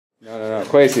No.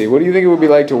 Quasi, what do you think it would be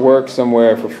like to work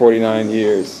somewhere for 49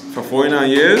 years? For 49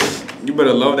 years? You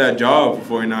better love that job for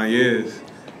 49 years.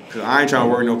 Because I ain't trying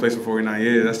to work no place for 49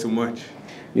 years. That's too much.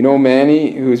 You know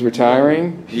Manny, who's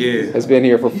retiring? Yeah. Has been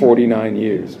here for 49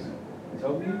 years.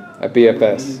 At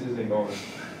BFS.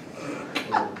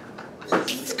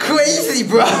 It's crazy,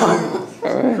 bro.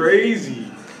 Right.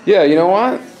 Crazy. Yeah, you know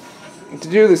what? To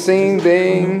do the same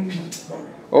thing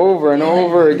over and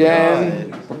over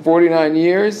again for 49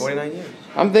 years. 49 years.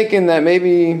 I'm thinking that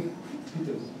maybe,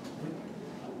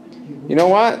 you know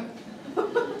what?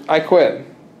 I quit.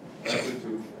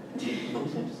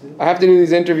 I have to do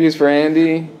these interviews for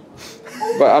Andy,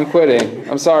 but I'm quitting.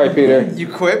 I'm sorry, Peter.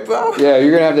 You quit, bro? Yeah,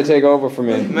 you're going to have to take over for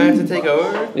me. I'm going to have to take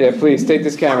over? Yeah, please, take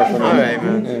this camera from me. All right,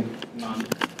 man. Yeah.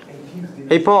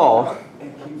 Hey, Paul.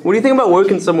 What do you think about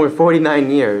working somewhere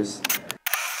 49 years?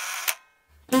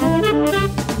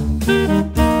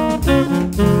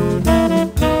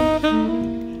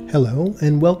 Hello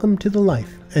and welcome to The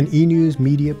Life, an E-News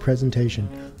media presentation.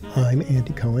 I'm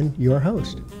Andy Cohen, your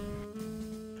host.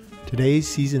 Today's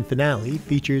season finale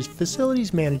features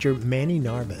facilities manager Manny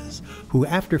Narvaez, who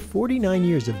after 49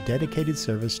 years of dedicated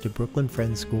service to Brooklyn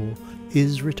Friends School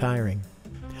is retiring.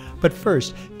 But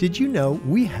first, did you know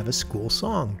we have a school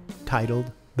song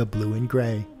titled The Blue and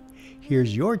Gray?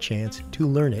 Here's your chance to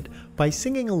learn it by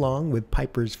singing along with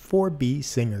Piper's 4B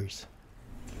singers.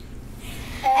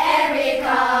 Every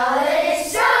college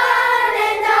son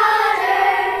and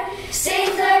daughter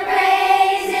sings the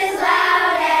praises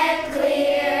loud and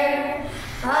clear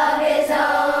of his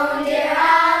own dear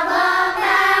alma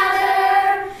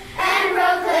mater, and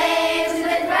proclaims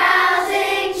with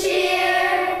rousing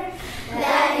cheer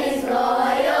that he's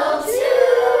loyal to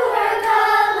her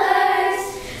colors.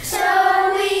 So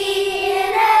we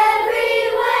in every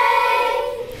way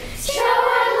show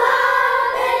our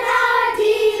love and our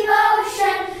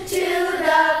devotion to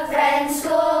the Friends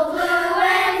School blue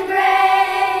and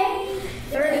gray.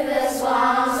 Through the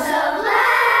swamps of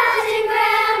Latin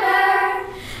grammar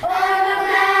or the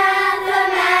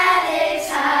mathematics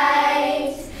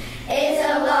heights, it's a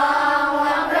long,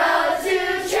 long road to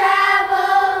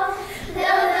travel,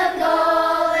 though the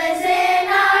goal is in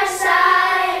our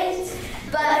sights.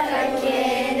 But from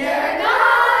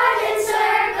kindergarten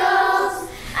circles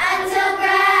until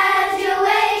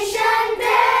graduation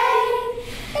day,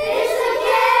 it's a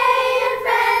gay and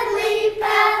friendly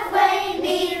pathway,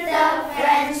 meet the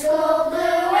Friends School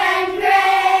blue and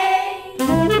gray.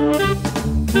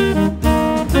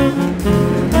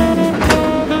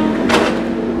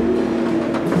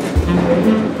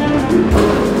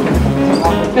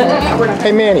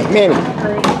 Hey Manny.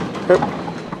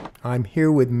 I'm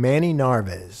here with Manny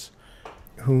Narvaez,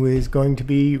 who is going to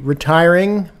be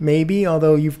retiring, maybe,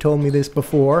 although you've told me this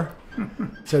before.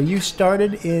 So you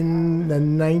started in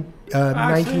the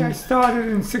Actually, I started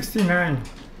in '69.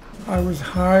 I was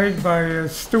hired by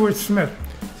Stuart Smith,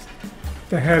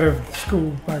 the head of the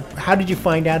school. But How did you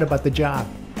find out about the job?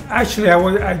 actually,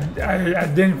 I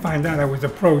didn't find out. I was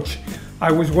approached.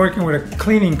 I was working with a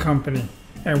cleaning company,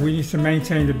 and we used to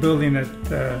maintain the building at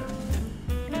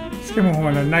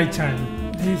Skimmerhorn at nighttime.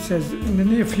 He says, in the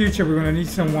near future, we're going to need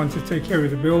someone to take care of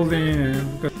the building.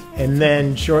 And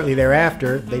then shortly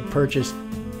thereafter, they purchased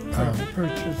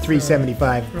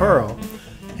 375 Pearl,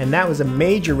 and that was a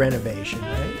major renovation,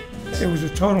 right? It was a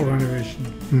total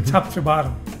renovation, top to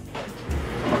bottom.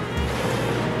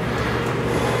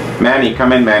 Manny,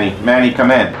 come in, Manny. Manny,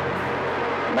 come in.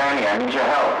 Manny, I need your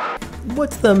help.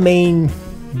 What's the main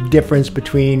difference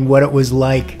between what it was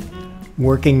like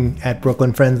working at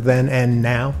Brooklyn Friends then and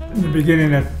now? In the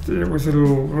beginning, it was a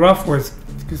little rough,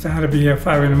 because I had to be here at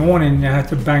 5 in the morning. I had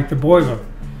to bank the boiler.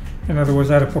 In other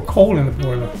words, I had to put coal in the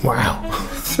boiler. Wow.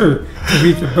 to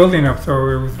heat the building up, so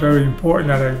it was very important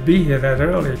that I be here that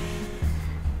early.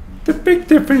 The big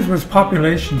difference was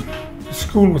population. The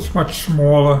school was much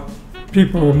smaller.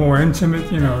 People were more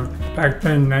intimate, you know. Back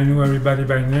then, I knew everybody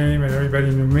by name and everybody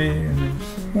knew me, and it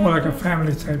was more like a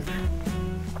family type thing.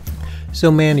 So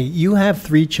Manny, you have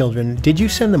 3 children. Did you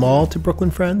send them all to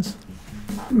Brooklyn Friends?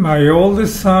 My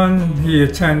oldest son, he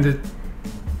attended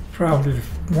probably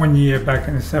 1 year back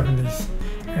in the 70s.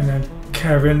 And then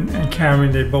Kevin and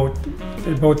Karen, they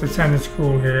both attended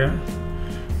school here.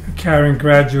 Karen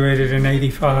graduated in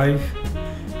 '85,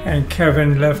 and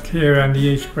Kevin left here in the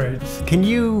 8th grade. Can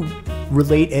you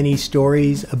relate any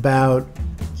stories about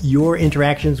your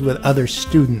interactions with other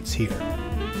students here?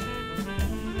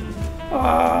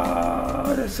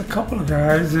 There's a couple of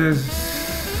guys. There's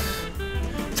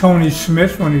Tony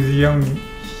Smith, when he was a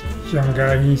young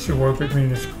guy. He used to work with me in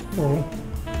the school,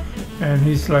 and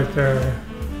he's like the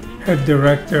head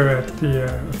director at the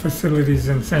facilities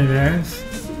in St. Anne's,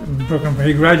 in Brooklyn.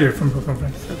 He graduated from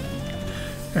Brooklyn.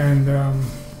 And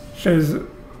there's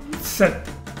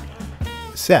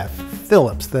Seth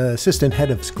Phillips, the assistant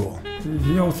head of school.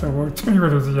 He also worked when he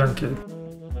was a young kid.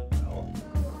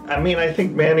 I mean, I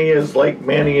think Manny is like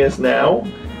Manny is now.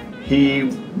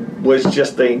 He was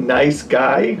just a nice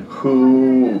guy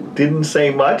who didn't say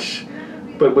much,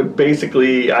 but would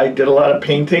basically, I did a lot of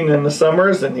painting in the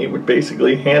summers, and he would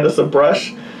basically hand us a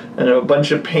brush and a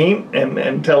bunch of paint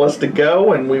and tell us to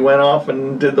go, and we went off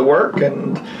and did the work.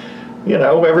 And you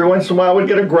know, every once in a while we'd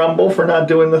get a grumble for not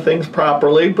doing the things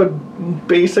properly, but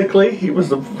basically he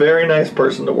was a very nice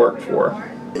person to work for.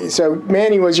 So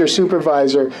Manny was your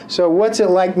supervisor. So what's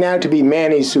it like now to be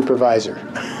Manny's supervisor?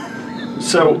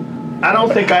 So I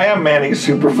don't think I am Manny's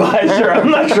supervisor.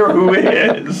 I'm not sure who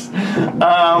is.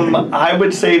 I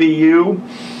would say to you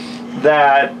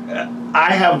that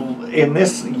I have, in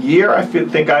this year, I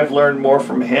think I've learned more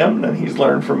from him than he's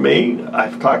learned from me.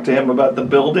 I've talked to him about the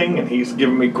building, and he's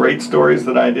given me great stories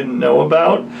that I didn't know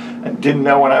about and didn't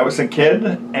know when I was a kid.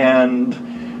 And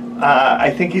I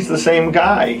think he's the same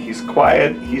guy. He's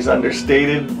quiet, he's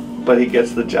understated, but he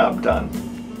gets the job done.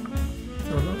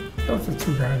 So those are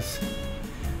two guys.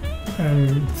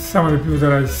 And some of the people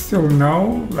that I still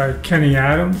know, like Kenny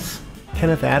Adams.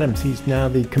 Kenneth Adams, he's now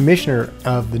the commissioner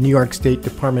of the New York State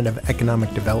Department of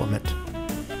Economic Development.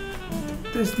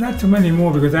 There's not too many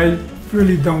more because I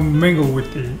really don't mingle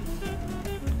with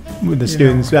the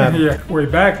students. Yeah, way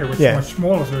back it was much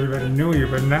smaller, so everybody knew you,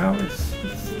 but now it's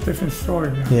a different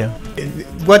story now. Yeah.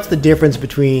 What's the difference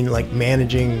between like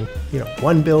managing,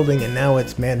 one building and now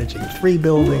it's managing 3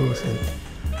 buildings?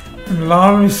 And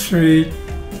along the street,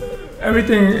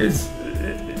 everything is.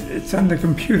 It's on the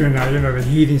computer now, the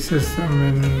heating system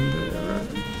and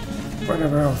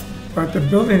whatever else. But the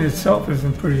building itself is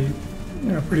in pretty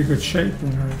good shape.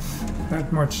 It's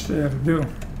not much there to do.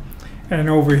 And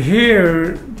over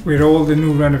here, with all the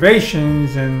new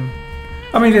renovations, and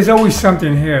I mean, there's always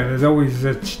something here. There's always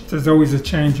a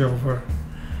changeover.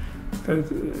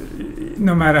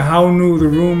 No matter how new the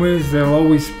room is, they'll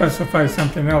always specify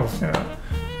something else.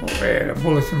 A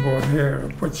bulletin board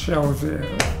here, put shelves there.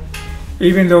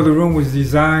 Even though the room was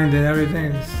designed and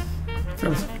everything,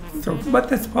 but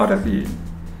that's part of the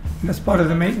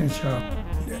maintenance job.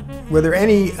 Were there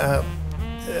any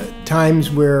times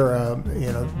where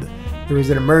there was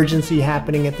an emergency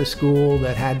happening at the school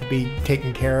that had to be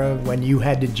taken care of when you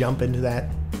had to jump into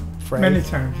that fray? Many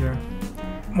times, yeah.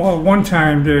 Well, one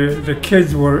time the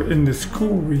kids were in the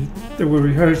school. They were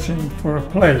rehearsing for a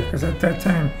play because at that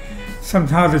time,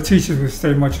 somehow the teachers would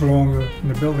stay much longer in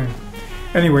the building.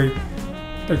 Anyway.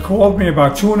 They called me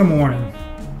about 2 in the morning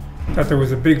that there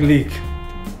was a big leak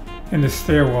in the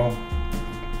stairwell.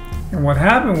 And what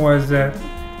happened was that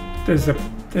there's an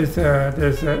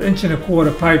 1.25 inch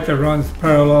pipe that runs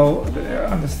parallel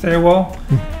on the stairwell,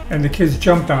 and the kids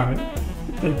jumped on it.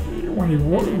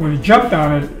 When he jumped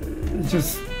on it, it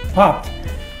just popped,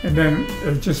 and then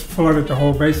it just flooded the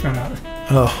whole basement out.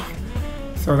 Oh.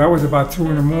 So that was about 2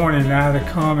 in the morning. I had to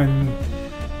come and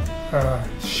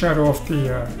shut off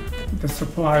the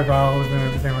supply valves and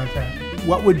everything like that.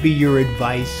 What would be your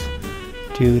advice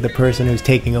to the person who's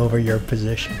taking over your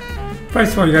position?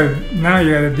 First of all, you got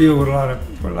to deal with a lot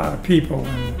of people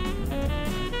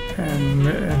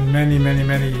and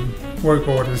many work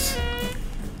orders.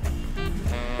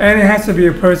 And it has to be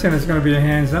a person that's going to be a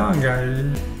hands-on guy.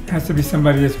 It has to be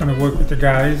somebody that's going to work with the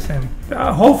guys, and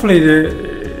hopefully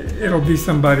it'll be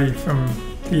somebody from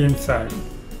the inside.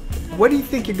 What do you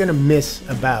think you're going to miss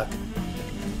about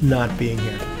not being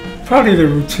here? Probably the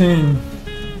routine,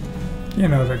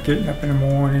 the getting up in the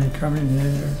morning, coming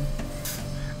here.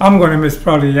 I'm going to miss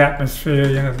probably the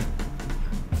atmosphere,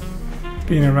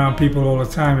 being around people all the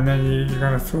time, and then you're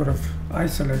going to sort of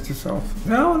isolate yourself.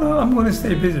 No, I'm going to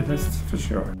stay busy, that's for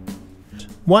sure.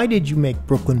 Why did you make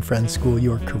Brooklyn Friends School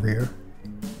your career?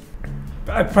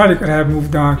 I probably could have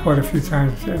moved on quite a few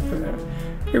times after that.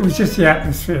 It was just the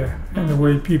atmosphere and the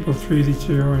way people treated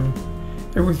you, and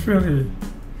it was really,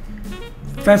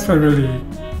 that's what really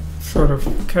sort of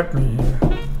kept me here.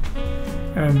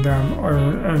 And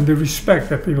the respect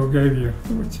that people gave you,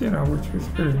 which was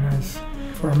really nice.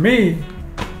 For me,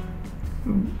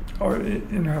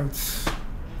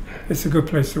 it's a good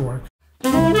place to work.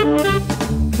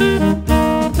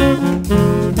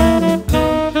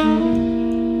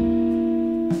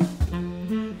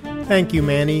 Thank you,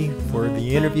 Manny, for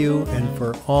the interview and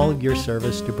for all your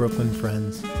service to Brooklyn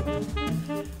Friends.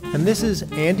 And this is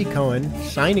Andy Cohen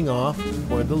signing off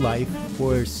for The Life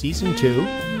for Season 2.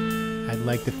 I'd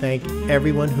like to thank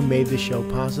everyone who made the show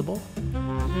possible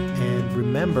and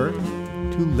remember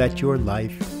to let your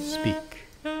life